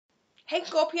Hey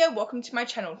Scorpio, welcome to my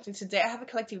channel. So today I have a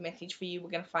collective message for you. We're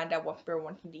going to find out what Spirit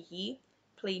wanting to hear.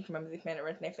 Please remember this may not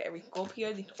resonate for every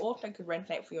Scorpio. This also could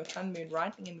resonate for your Sun, Moon,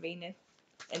 Rising, and Venus.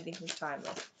 And this is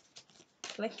timeless.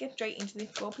 So let's get straight into this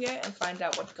Scorpio and find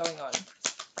out what's going on.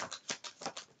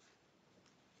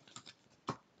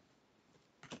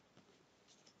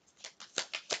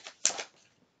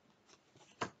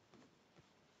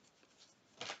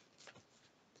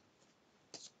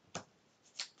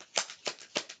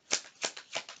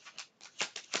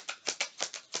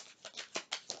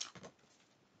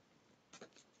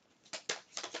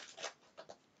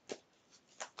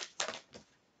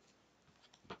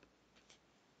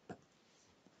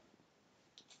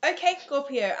 Okay,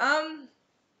 Scorpio,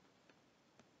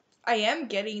 I am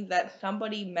getting that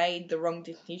somebody made the wrong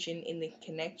decision in this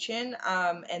connection,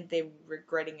 and they're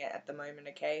regretting it at the moment,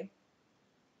 okay?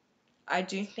 I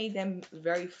do see them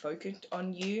very focused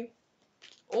on you.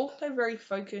 Also very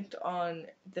focused on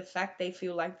the fact they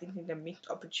feel like this is a missed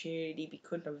opportunity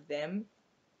because of them.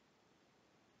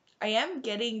 I am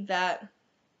getting that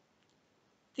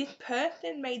this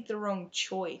person made the wrong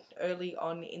choice early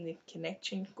on in this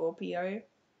connection, Scorpio,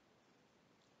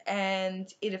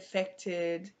 and it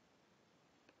affected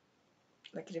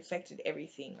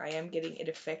everything. I am getting it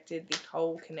affected this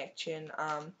whole connection.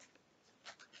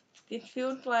 This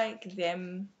feels like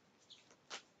them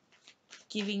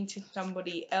giving to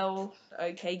somebody else,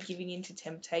 okay, giving into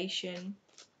temptation,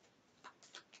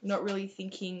 not really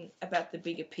thinking about the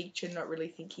bigger picture, not really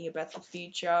thinking about the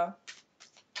future.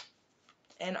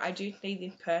 And I do see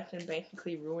this person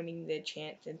basically ruining their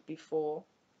chances before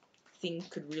things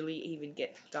could really even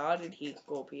get started here,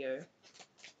 Scorpio.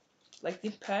 Like,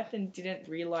 this person didn't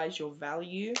realize your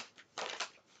value.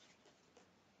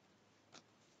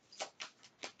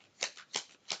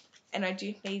 And I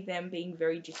do see them being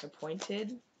very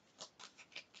disappointed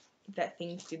that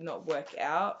things did not work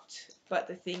out. But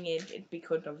the thing is, it's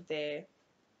because of their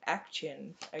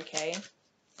actions, okay?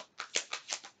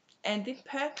 And this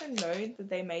person knows that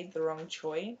they made the wrong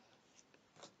choice.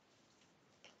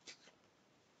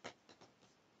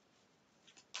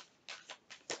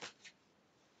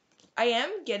 I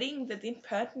am getting that this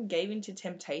person gave into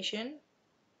temptation,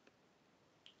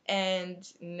 and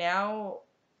now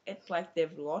it's like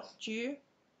they've lost you,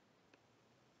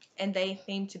 and they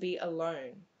seem to be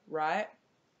alone, right?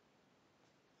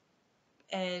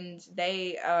 And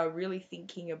they are really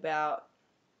thinking about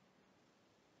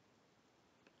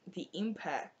the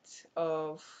impact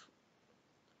of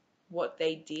what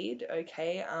they did,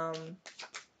 okay?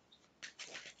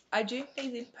 I do see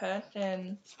this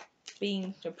person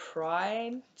being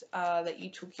surprised that you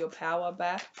took your power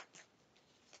back.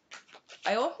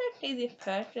 I also see this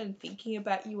person thinking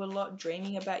about you a lot,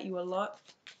 dreaming about you a lot.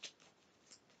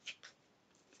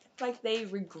 It's like they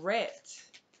regret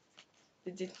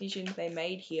the decisions they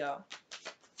made here.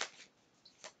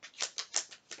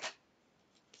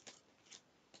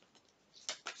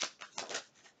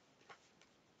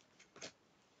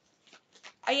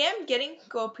 I am getting,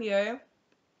 Scorpio,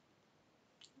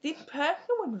 this person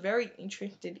was very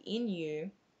interested in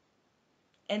you,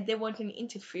 and there was an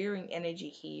interfering energy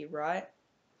here, right?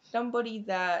 Somebody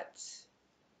that,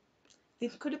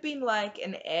 this could have been like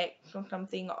an ex or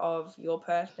something of your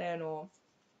person or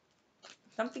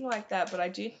something like that, but I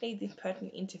do see this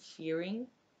person interfering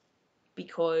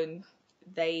because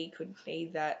they could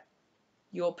see that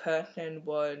your person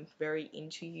was very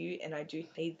into you, and I do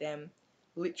see them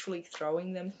literally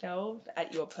throwing themselves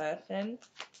at your person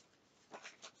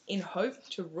in hope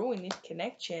to ruin this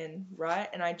connection, right?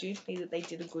 And I do see that they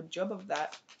did a good job of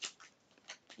that.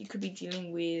 You could be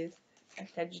dealing with a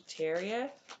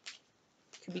Sagittarius,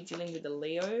 you could be dealing with a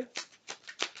Leo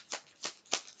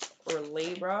or a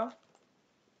Libra.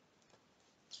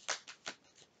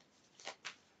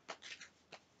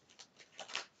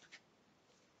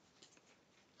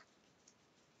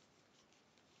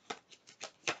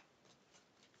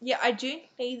 Yeah, I do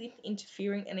see this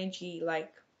interfering energy,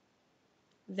 like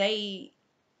they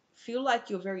feel like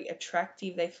you're very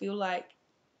attractive, they feel like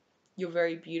you're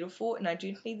very beautiful, and I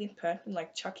do see this person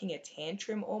like chucking a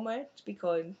tantrum almost,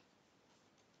 because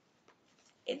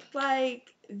it's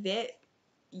like that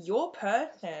your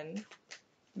person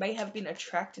may have been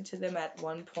attracted to them at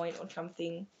one point or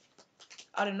something.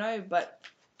 I don't know, but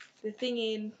the thing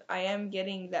is, I am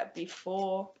getting that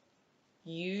before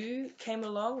you came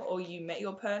along or you met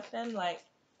your person, like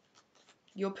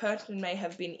your person may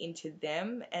have been into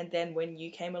them, and then when you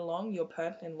came along, your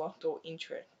person lost all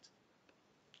interest.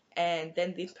 And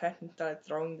then this person started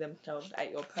throwing themselves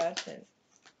at your person.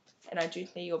 And I do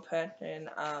see your person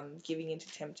giving into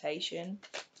temptation.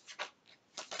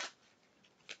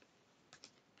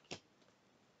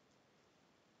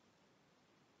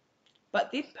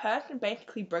 But this person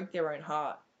basically broke their own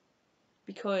heart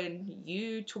because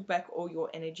you took back all your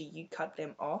energy, you cut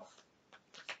them off.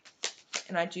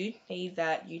 And I do see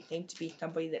that you seem to be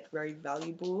somebody that's very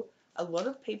valuable. A lot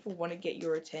of people want to get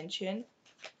your attention.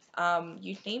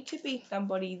 You seem to be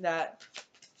somebody that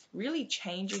really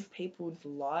changes people's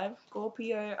lives,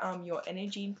 Scorpio. Your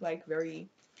energy is like it's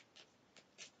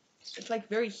like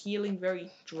very healing, very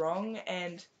strong,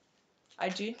 and I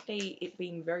do see it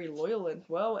being very loyal as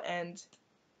well. And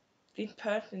this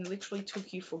person literally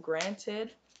took you for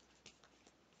granted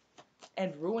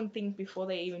and ruined things before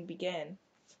they even began.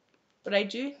 But I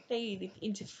do see this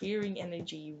interfering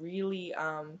energy really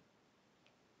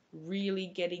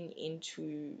getting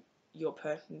into your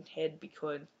person's head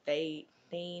because they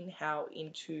seen how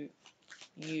into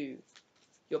you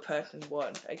your person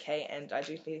was, okay? And I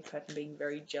do see this person being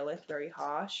very jealous, very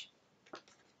harsh,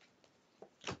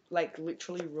 like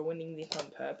literally ruining this on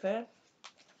purpose.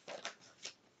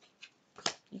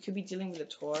 You could be dealing with a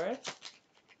Taurus,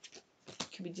 you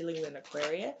could be dealing with an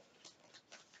Aquarius,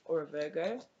 or a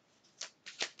Virgo.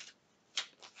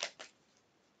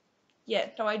 Yeah,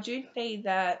 so I do see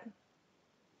that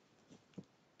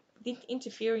this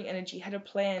interfering energy had a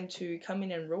plan to come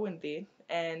in and ruin this,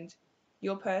 and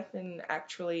your person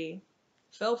actually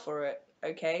fell for it,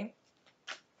 okay?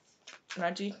 And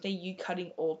I do see you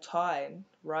cutting all ties,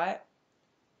 right?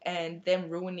 And them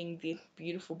ruining this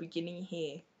beautiful beginning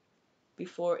here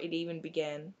before it even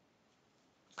began.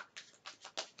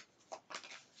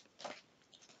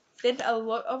 There's a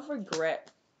lot of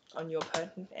regret on your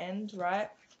person's end, right?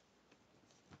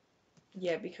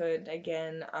 Yeah, because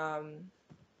again,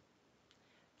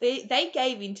 they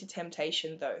gave in to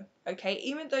temptation though, okay?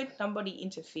 Even though somebody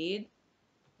interfered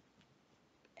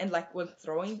and like was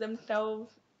throwing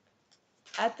themselves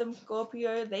at them,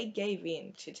 Scorpio, they gave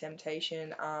in to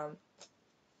temptation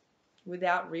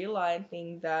without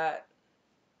realizing that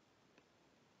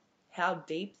how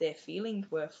deep their feelings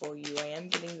were for you. I am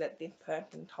getting that this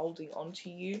person's holding on to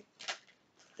you.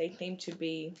 They seem to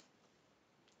be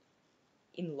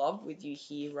in love with you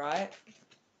here, right?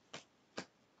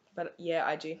 But yeah,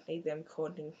 I do see them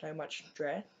causing so much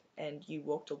stress and you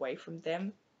walked away from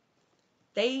them.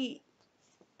 They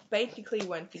basically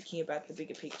weren't thinking about the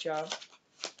bigger picture.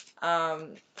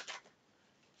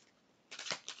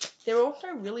 They're also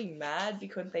really mad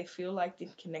because they feel like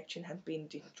this connection has been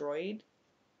destroyed.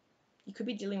 You could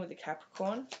be dealing with a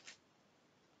Capricorn.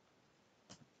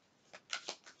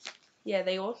 Yeah,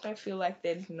 they also feel like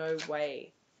there's no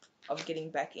way of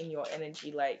getting back in your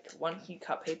energy. Like, once you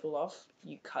cut people off,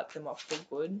 you cut them off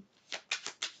for good.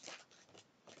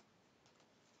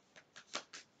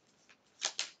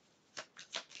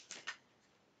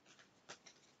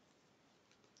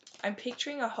 I'm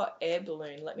picturing a hot air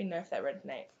balloon. Let me know if that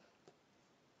resonates.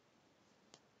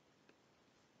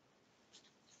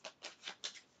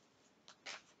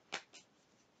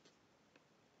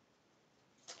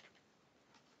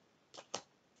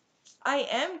 I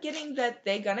am getting that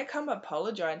they're gonna come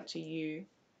apologize to you,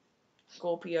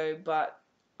 Scorpio, but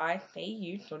I see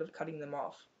you sort of cutting them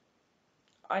off.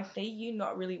 I see you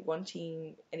not really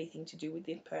wanting anything to do with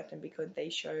this person because they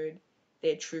showed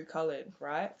their true colors,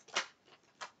 right?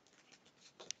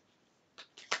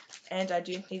 And I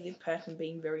do see this person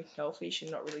being very selfish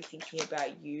and not really thinking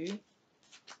about you.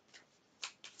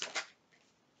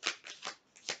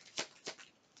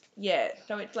 Yeah,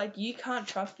 so it's like you can't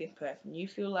trust this person. You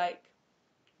feel like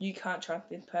you can't trust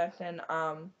this person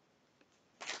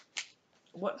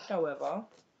whatsoever.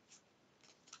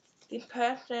 This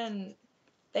person,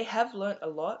 they have learnt a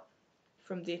lot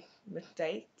from this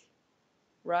mistake,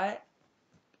 right?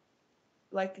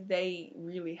 Like they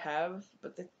really have,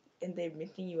 and they're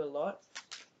missing you a lot.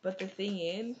 But the thing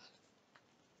is,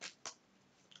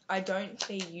 I don't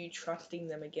see you trusting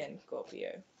them again,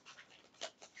 Scorpio.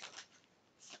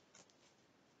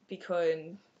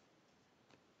 Because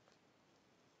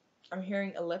I'm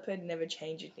hearing a leopard never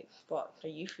changes its spot. So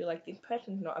you feel like this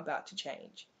person's not about to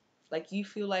change. Like you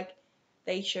feel like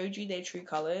they showed you their true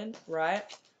colors, right?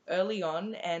 Early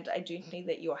on, and I do think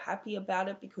that you're happy about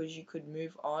it because you could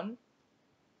move on.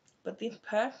 But this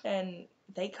person,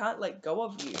 they can't let go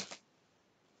of you,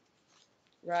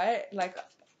 right? Like,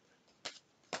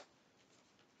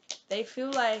 they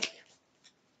feel like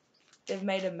they've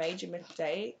made a major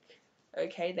mistake.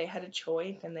 Okay, they had a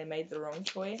choice and they made the wrong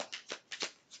choice.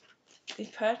 This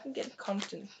person gets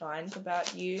constant signs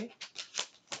about you.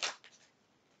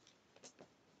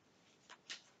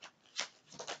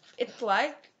 It's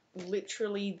like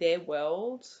literally their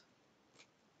world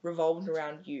revolves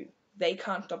around you. They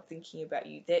can't stop thinking about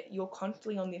you. You're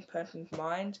constantly on this person's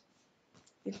mind.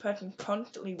 This person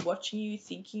constantly watching you,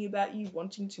 thinking about you,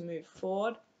 wanting to move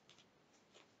forward.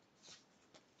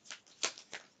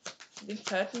 This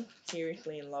person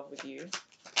seriously in love with you.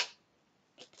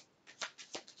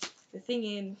 The thing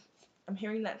is, I'm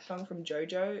hearing that song from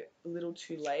JoJo, A Little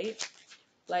Too Late.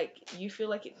 Like, you feel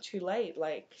like it's too late.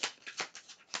 Like,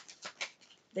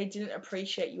 they didn't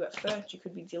appreciate you at first. You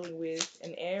could be dealing with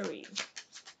an Aries.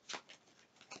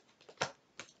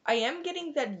 I am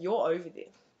getting that you're over this.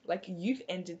 Like, you've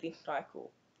ended this cycle,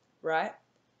 right?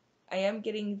 I am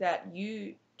getting that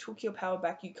you took your power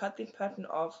back. You cut this person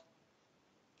off.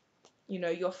 You know,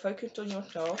 you're focused on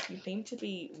yourself. You seem to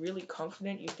be really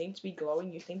confident. You seem to be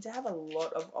glowing. You seem to have a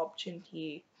lot of options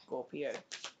here, Scorpio.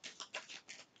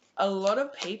 A lot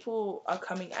of people are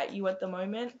coming at you at the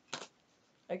moment.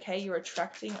 Okay, you're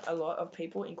attracting a lot of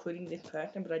people, including this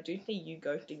person, but I do see you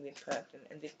ghosting this person,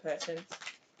 and this person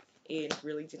is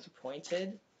really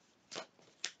disappointed,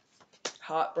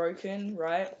 heartbroken,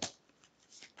 right?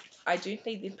 I do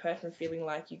see this person feeling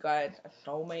like you guys are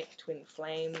soulmates, twin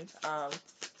flames,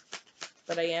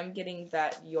 but I am getting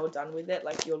that you're done with it,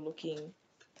 like you're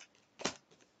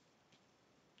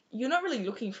not really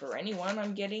looking for anyone,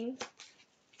 I'm getting.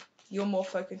 You're more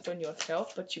focused on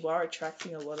yourself, but you are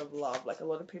attracting a lot of love, like a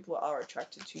lot of people are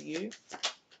attracted to you.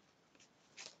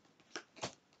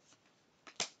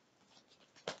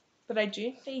 But I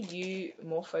do see you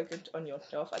more focused on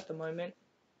yourself at the moment.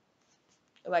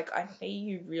 Like, I see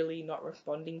you really not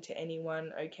responding to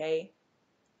anyone, okay?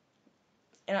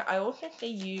 And I also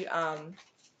see you,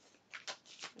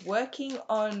 working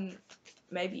on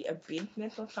maybe a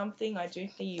business or something. I do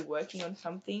see you working on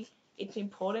something. It's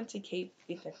important to keep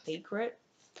this a secret,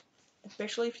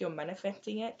 especially if you're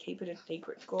manifesting it. Keep it a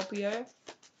secret, Scorpio.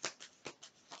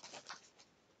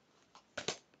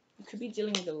 You could be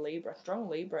dealing with a Libra, strong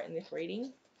Libra in this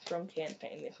reading, strong Cancer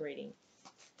in this reading.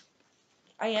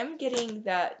 I am getting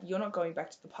that you're not going back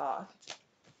to the past.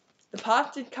 The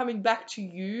past is coming back to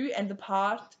you, and the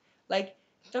past, like,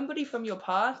 somebody from your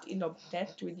past is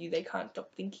obsessed with you. They can't stop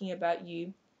thinking about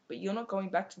you, but you're not going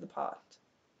back to the past.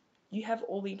 You have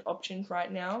all these options right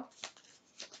now.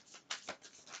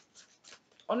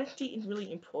 Honesty is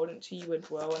really important to you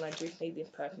as well, and I do see this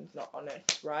person's not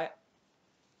honest, right?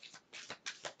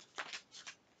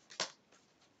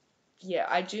 Yeah,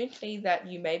 I do see that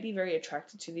you may be very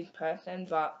attracted to this person,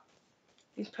 but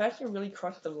this person really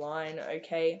crossed the line,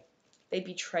 okay? They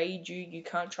betrayed you, you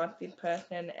can't trust this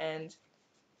person, and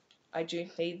I do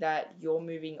see that you're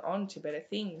moving on to better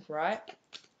things, right?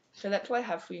 So that's what I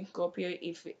have for you, Scorpio.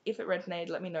 If it resonated,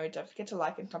 let me know. Don't forget to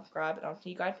like and subscribe, and I'll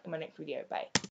see you guys in my next video. Bye.